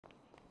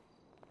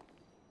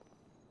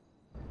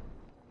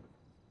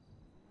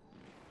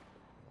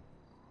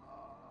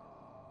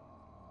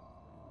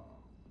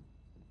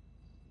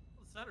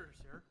Senators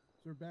here.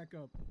 Sir, back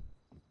up.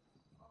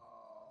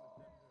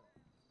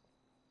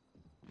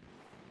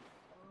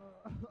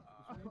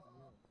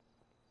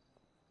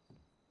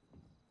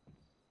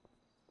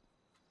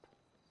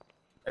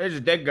 There's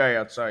a dead guy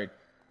outside.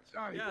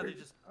 Yeah,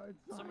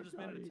 someone just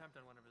made an attempt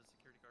on one of his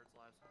security guards'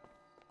 lives.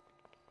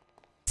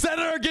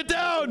 Senator, get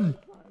down!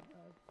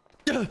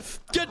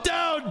 Get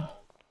down!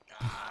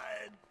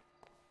 God.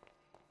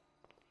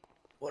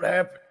 What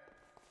happened?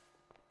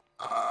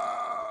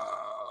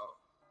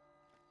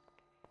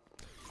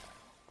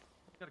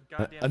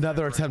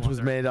 Another attempt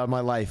was made on my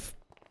life.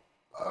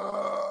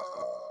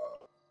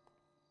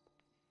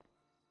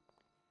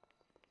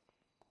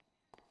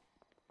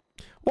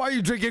 Why are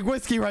you drinking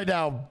whiskey right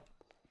now?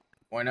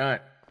 Why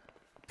not?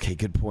 Okay,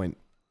 good point.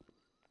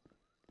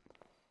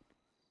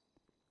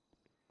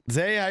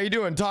 Zay, how you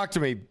doing? Talk to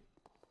me.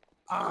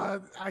 I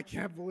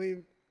can't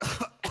believe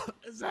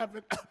this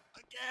happened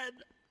again.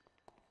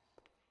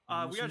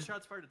 We got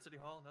shots fired at City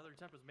Hall. Another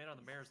attempt was made on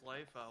the mayor's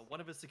life.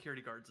 One of his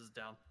security guards is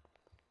down.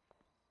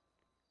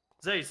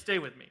 Zay, stay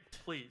with me,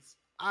 please.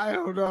 I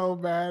don't know,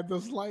 man.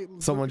 This light.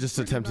 Someone just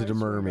attempted to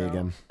murder me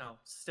again. No,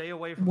 stay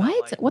away from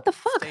What? that light. What the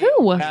fuck?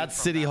 Who? At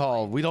City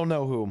Hall. We don't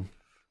know who.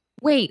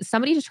 Wait,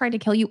 somebody just tried to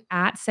kill you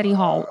at City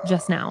Hall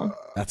just now.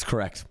 That's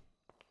correct.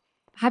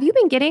 Have you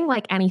been getting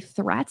like any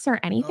threats or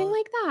anything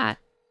like that?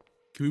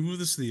 Can we move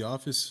this to the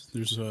office?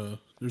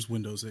 There's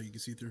windows that you can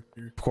see through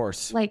here. Of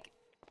course. Like,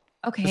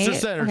 okay. Mr.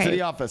 Senator, okay. to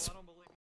the office.